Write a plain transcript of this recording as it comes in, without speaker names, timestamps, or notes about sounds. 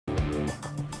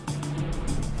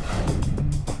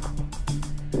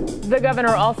The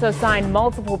governor also signed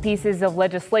multiple pieces of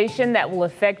legislation that will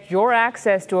affect your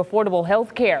access to affordable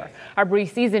health care. Our Bree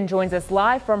Season joins us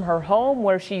live from her home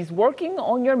where she's working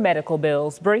on your medical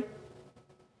bills. Bree?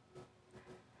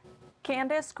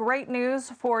 Candace, great news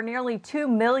for nearly 2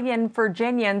 million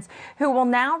Virginians who will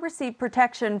now receive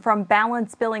protection from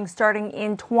balance billing starting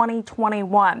in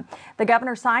 2021. The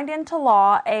governor signed into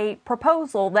law a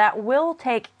proposal that will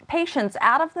take patients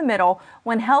out of the middle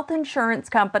when health insurance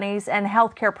companies and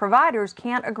healthcare providers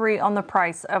can't agree on the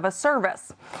price of a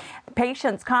service.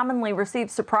 Patients commonly receive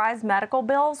surprise medical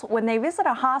bills when they visit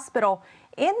a hospital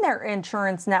in their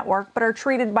insurance network but are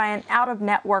treated by an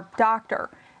out-of-network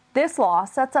doctor. This law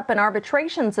sets up an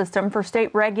arbitration system for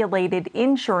state-regulated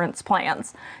insurance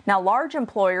plans. Now, large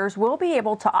employers will be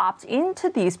able to opt into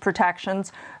these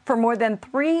protections for more than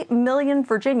 3 million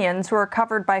Virginians who are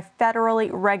covered by federally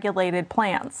regulated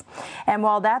plans. And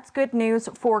while that's good news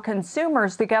for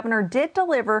consumers, the governor did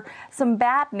deliver some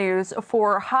bad news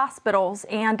for hospitals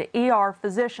and ER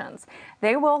physicians.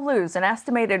 They will lose an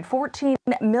estimated $14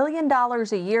 million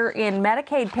a year in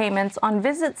Medicaid payments on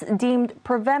visits deemed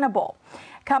preventable.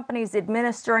 Companies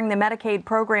administering the Medicaid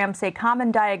program say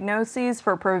common diagnoses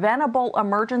for preventable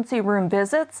emergency room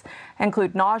visits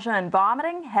include nausea and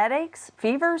vomiting, headaches,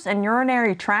 fevers, and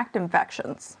urinary tract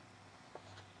infections.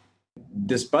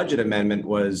 This budget amendment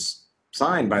was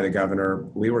signed by the governor.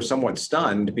 We were somewhat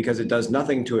stunned because it does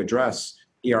nothing to address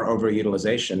ER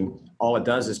overutilization. All it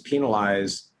does is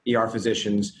penalize ER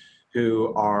physicians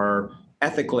who are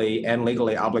ethically and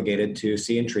legally obligated to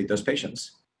see and treat those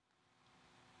patients.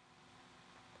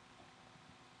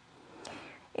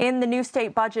 In the new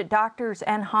state budget, doctors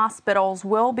and hospitals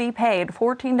will be paid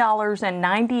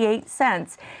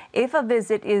 $14.98 if a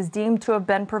visit is deemed to have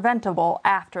been preventable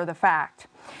after the fact.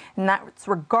 And that's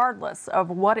regardless of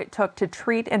what it took to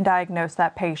treat and diagnose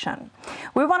that patient.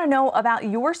 We want to know about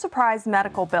your surprise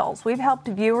medical bills. We've helped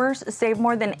viewers save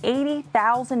more than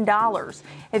 $80,000.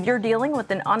 If you're dealing with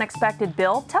an unexpected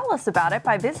bill, tell us about it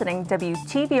by visiting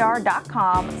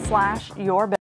WTVR.com/yourbill.